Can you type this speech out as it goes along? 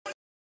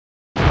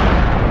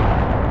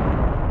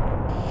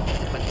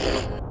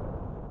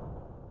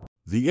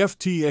The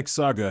FTX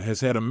saga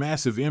has had a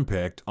massive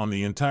impact on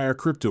the entire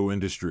crypto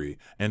industry,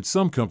 and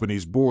some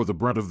companies bore the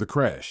brunt of the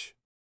crash.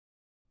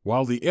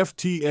 While the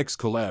FTX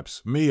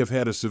collapse may have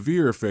had a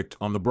severe effect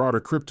on the broader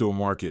crypto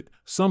market,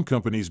 some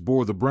companies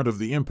bore the brunt of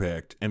the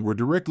impact and were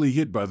directly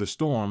hit by the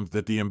storm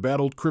that the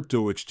embattled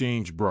crypto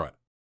exchange brought.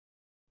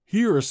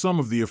 Here are some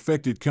of the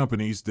affected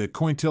companies that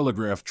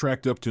Cointelegraph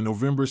tracked up to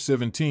November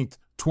 17,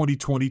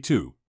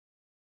 2022.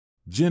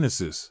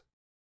 Genesis.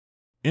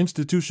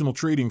 Institutional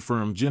trading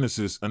firm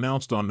Genesis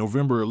announced on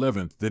November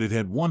 11 that it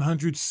had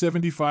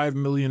 $175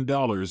 million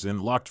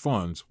in locked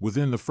funds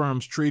within the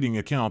firm's trading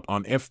account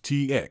on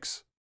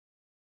FTX.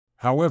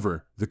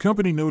 However, the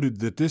company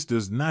noted that this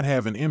does not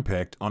have an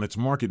impact on its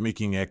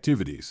market-making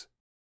activities.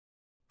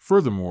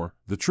 Furthermore,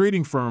 the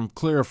trading firm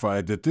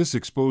clarified that this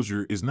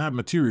exposure is not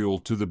material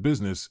to the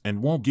business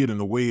and won't get in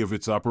the way of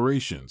its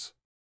operations.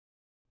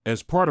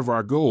 As part of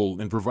our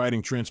goal in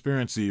providing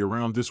transparency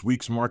around this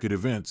week's market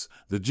events,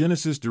 the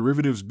Genesis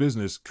derivatives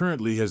business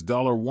currently has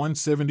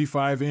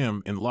 $175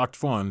 million in locked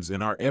funds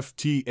in our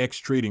FTX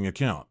trading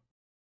account.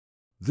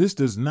 This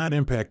does not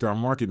impact our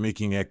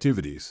market-making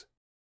activities.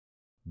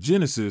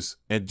 Genesis,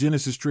 at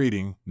Genesis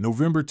Trading,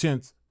 November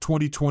 10,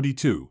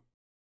 2022.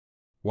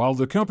 While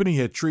the company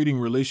had trading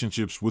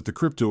relationships with the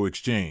crypto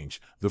exchange,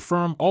 the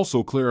firm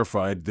also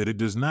clarified that it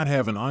does not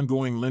have an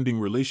ongoing lending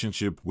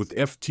relationship with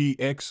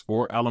FTX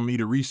or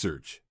Alameda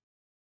Research.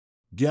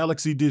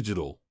 Galaxy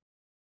Digital.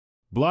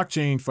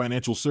 Blockchain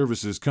financial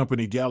services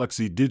company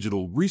Galaxy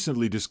Digital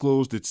recently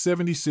disclosed its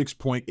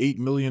 $76.8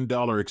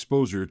 million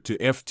exposure to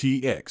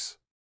FTX.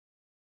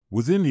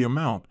 Within the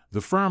amount,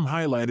 the firm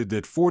highlighted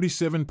that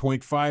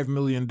 $47.5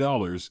 million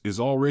is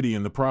already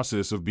in the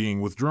process of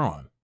being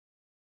withdrawn.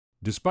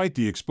 Despite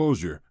the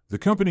exposure, the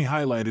company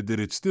highlighted that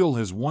it still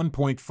has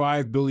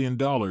 $1.5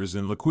 billion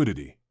in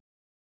liquidity.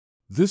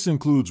 This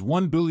includes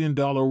 $1 billion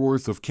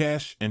worth of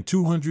cash and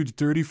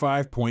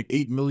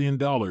 $235.8 million in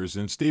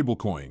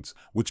stablecoins,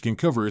 which can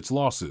cover its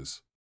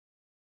losses.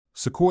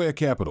 Sequoia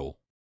Capital.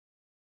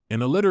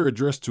 In a letter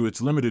addressed to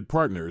its limited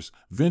partners,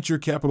 venture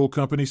capital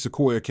company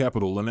Sequoia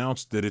Capital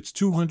announced that its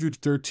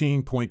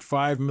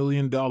 $213.5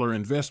 million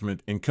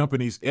investment in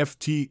companies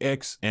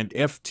FTX and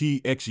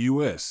FTX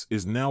US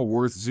is now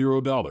worth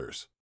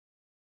 $0.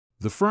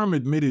 The firm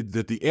admitted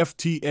that the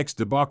FTX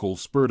debacle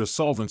spurred a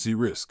solvency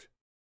risk.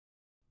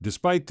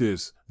 Despite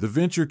this, the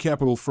venture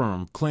capital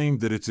firm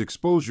claimed that its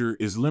exposure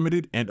is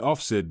limited and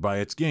offset by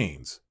its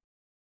gains.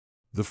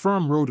 The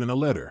firm wrote in a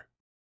letter,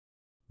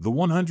 "The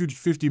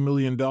 $150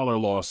 million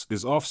loss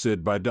is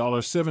offset by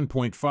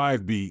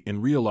 $7.5 billion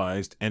in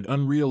realized and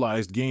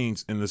unrealized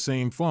gains in the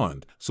same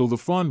fund, so the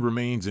fund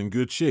remains in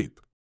good shape."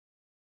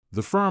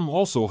 The firm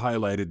also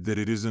highlighted that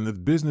it is in the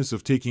business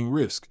of taking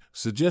risk,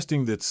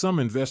 suggesting that some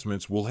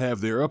investments will have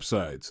their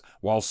upsides,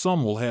 while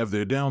some will have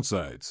their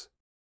downsides.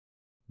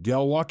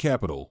 Galois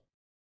Capital.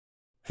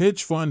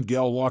 Hedge fund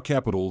Galois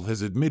Capital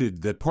has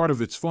admitted that part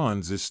of its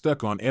funds is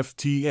stuck on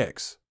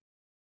FTX.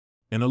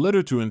 In a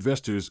letter to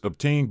investors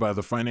obtained by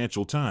the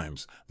Financial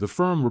Times, the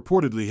firm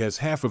reportedly has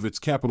half of its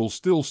capital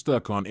still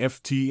stuck on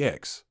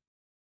FTX.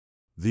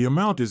 The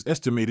amount is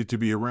estimated to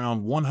be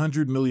around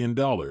 $100 million,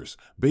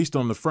 based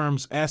on the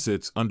firm's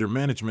assets under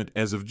management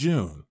as of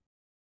June.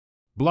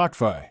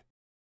 BlockFi.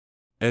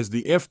 As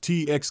the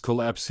FTX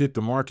collapse hit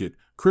the market,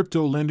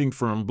 crypto lending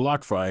firm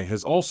BlockFi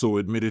has also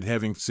admitted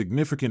having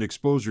significant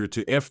exposure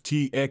to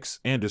FTX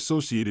and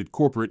associated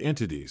corporate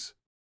entities.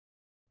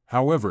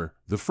 However,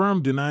 the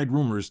firm denied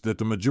rumors that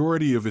the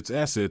majority of its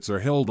assets are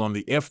held on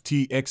the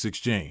FTX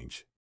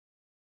exchange.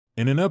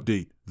 In an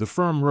update, the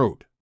firm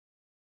wrote,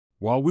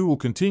 "While we will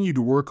continue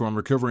to work on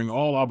recovering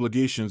all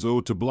obligations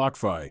owed to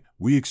BlockFi,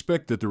 we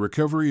expect that the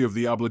recovery of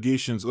the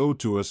obligations owed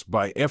to us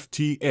by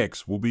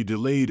FTX will be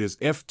delayed as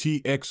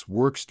FTX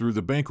works through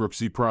the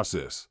bankruptcy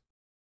process."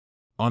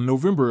 On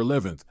November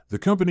 11, the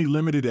company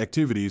limited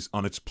activities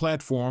on its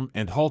platform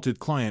and halted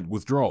client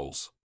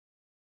withdrawals.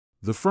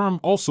 The firm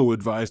also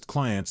advised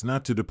clients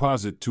not to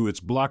deposit to its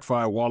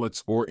BlockFi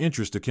wallets or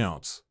interest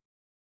accounts.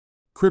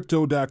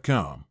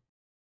 Crypto.com.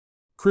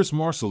 Chris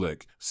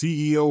Marsalek,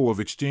 CEO of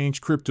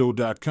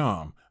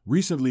ExchangeCrypto.com,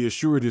 recently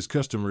assured his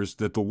customers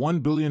that the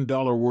 $1 billion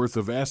worth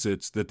of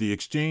assets that the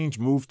exchange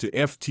moved to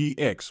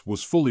FTX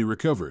was fully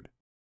recovered.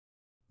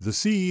 The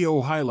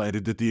CEO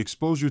highlighted that the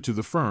exposure to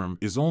the firm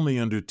is only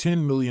under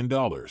 $10 million.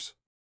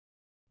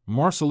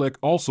 Marsalek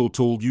also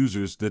told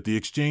users that the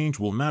exchange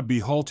will not be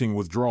halting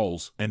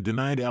withdrawals and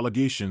denied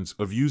allegations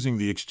of using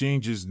the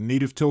exchange's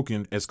native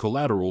token as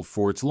collateral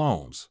for its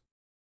loans.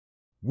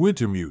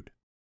 Wintermute.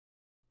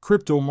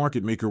 Crypto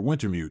market maker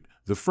Wintermute,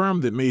 the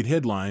firm that made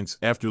headlines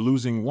after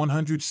losing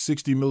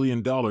 $160 million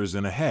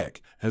in a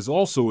hack, has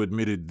also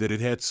admitted that it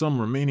had some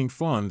remaining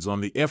funds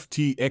on the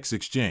FTX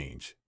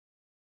exchange.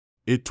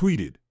 It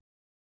tweeted,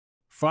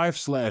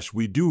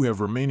 "We do have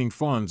remaining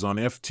funds on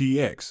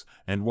FTX,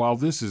 and while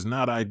this is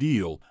not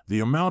ideal, the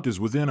amount is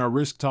within our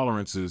risk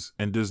tolerances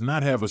and does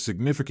not have a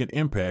significant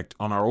impact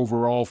on our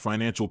overall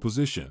financial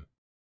position."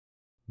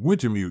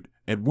 Wintermute,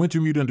 at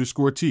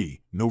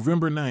Wintermute_T,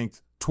 November 9,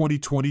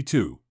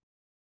 2022.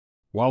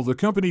 While the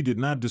company did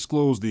not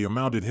disclose the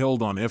amount it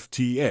held on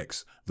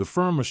FTX, the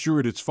firm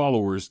assured its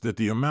followers that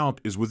the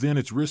amount is within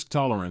its risk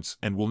tolerance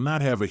and will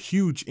not have a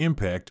huge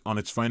impact on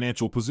its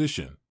financial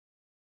position.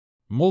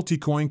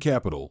 Multicoin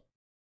Capital.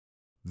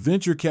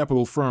 Venture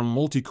capital firm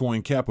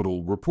Multicoin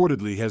Capital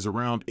reportedly has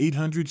around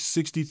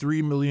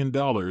 $863 million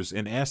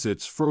in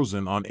assets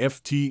frozen on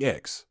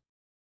FTX.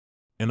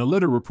 In a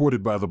letter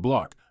reported by The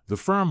Block, the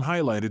firm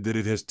highlighted that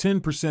it has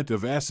 10%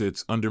 of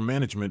assets under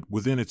management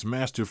within its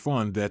master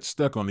fund that's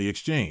stuck on the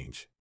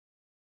exchange.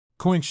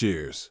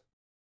 CoinShares.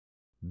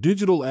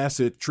 Digital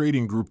asset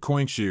trading group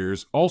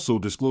CoinShares also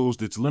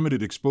disclosed its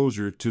limited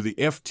exposure to the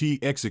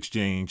FTX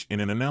exchange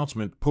in an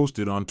announcement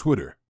posted on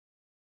Twitter.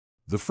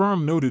 The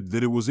firm noted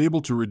that it was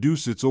able to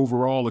reduce its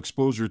overall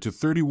exposure to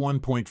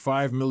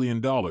 $31.5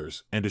 million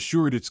and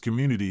assured its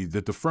community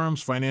that the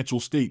firm's financial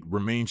state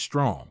remains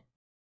strong.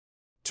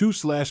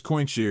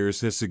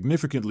 CoinShares has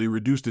significantly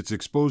reduced its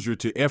exposure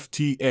to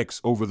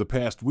FTX over the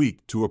past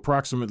week to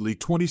approximately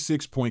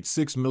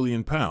 £26.6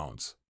 million.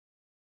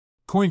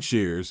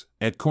 CoinShares,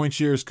 at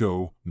CoinShares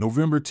Co.,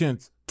 November 10,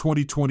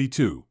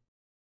 2022.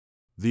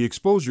 The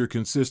exposure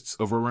consists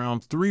of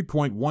around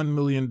 $3.1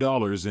 million in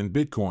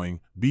Bitcoin,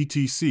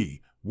 BTC,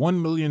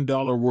 $1 million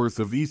worth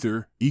of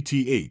Ether,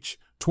 ETH,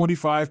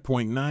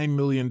 $25.9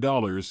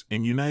 million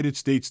in United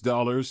States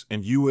dollars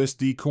and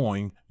USD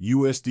Coin,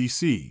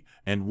 USDC,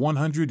 and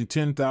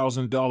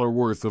 $110,000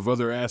 worth of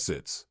other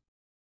assets.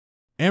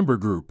 Amber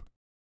Group.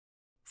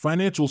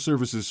 Financial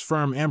services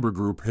firm Amber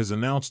Group has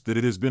announced that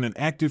it has been an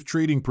active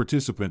trading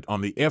participant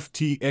on the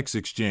FTX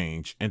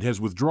exchange and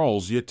has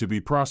withdrawals yet to be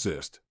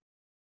processed.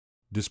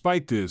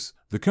 Despite this,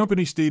 the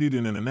company stated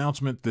in an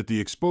announcement that the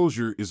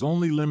exposure is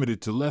only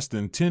limited to less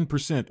than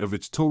 10% of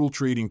its total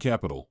trading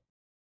capital.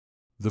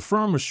 The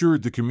firm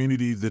assured the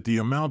community that the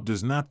amount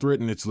does not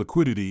threaten its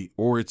liquidity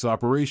or its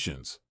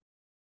operations.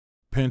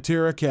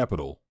 Pantera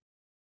Capital.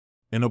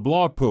 In a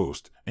blog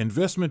post,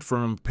 investment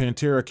firm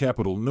Pantera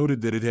Capital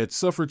noted that it had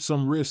suffered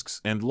some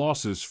risks and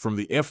losses from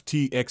the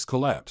FTX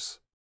collapse.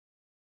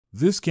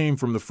 This came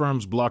from the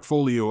firm's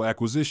Blockfolio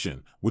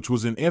acquisition, which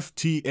was an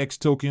FTX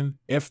token,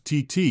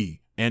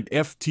 FTT, and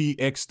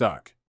FTX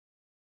stock.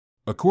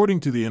 According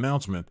to the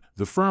announcement,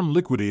 the firm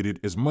liquidated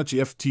as much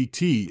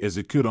FTT as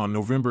it could on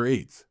November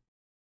 8.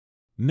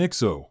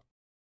 Nexo.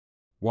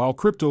 While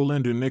crypto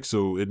lender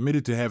Nexo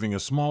admitted to having a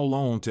small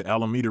loan to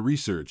Alameda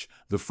Research,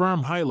 the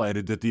firm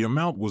highlighted that the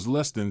amount was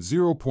less than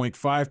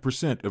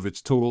 0.5% of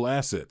its total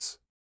assets.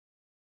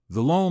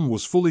 The loan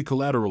was fully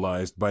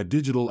collateralized by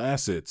digital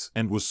assets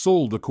and was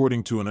sold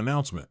according to an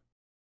announcement.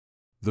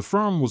 The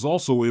firm was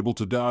also able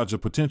to dodge a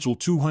potential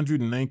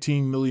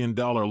 $219 million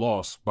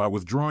loss by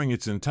withdrawing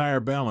its entire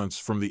balance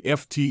from the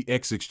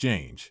FTX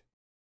exchange.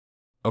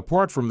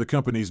 Apart from the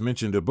companies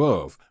mentioned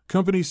above,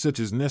 companies such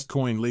as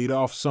Nestcoin laid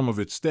off some of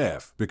its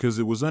staff because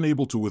it was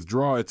unable to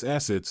withdraw its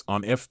assets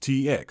on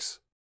FTX.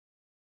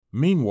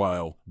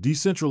 Meanwhile,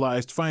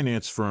 decentralized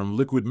finance firm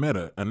Liquid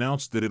Meta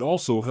announced that it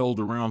also held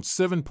around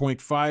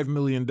 $7.5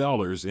 million in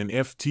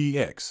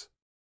FTX.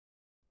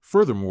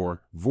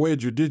 Furthermore,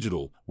 Voyager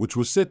Digital, which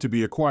was set to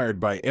be acquired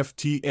by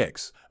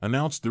FTX,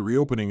 announced the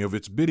reopening of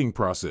its bidding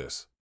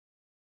process.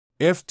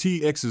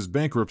 FTX's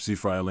bankruptcy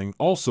filing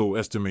also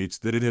estimates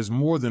that it has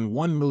more than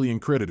 1 million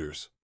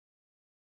creditors.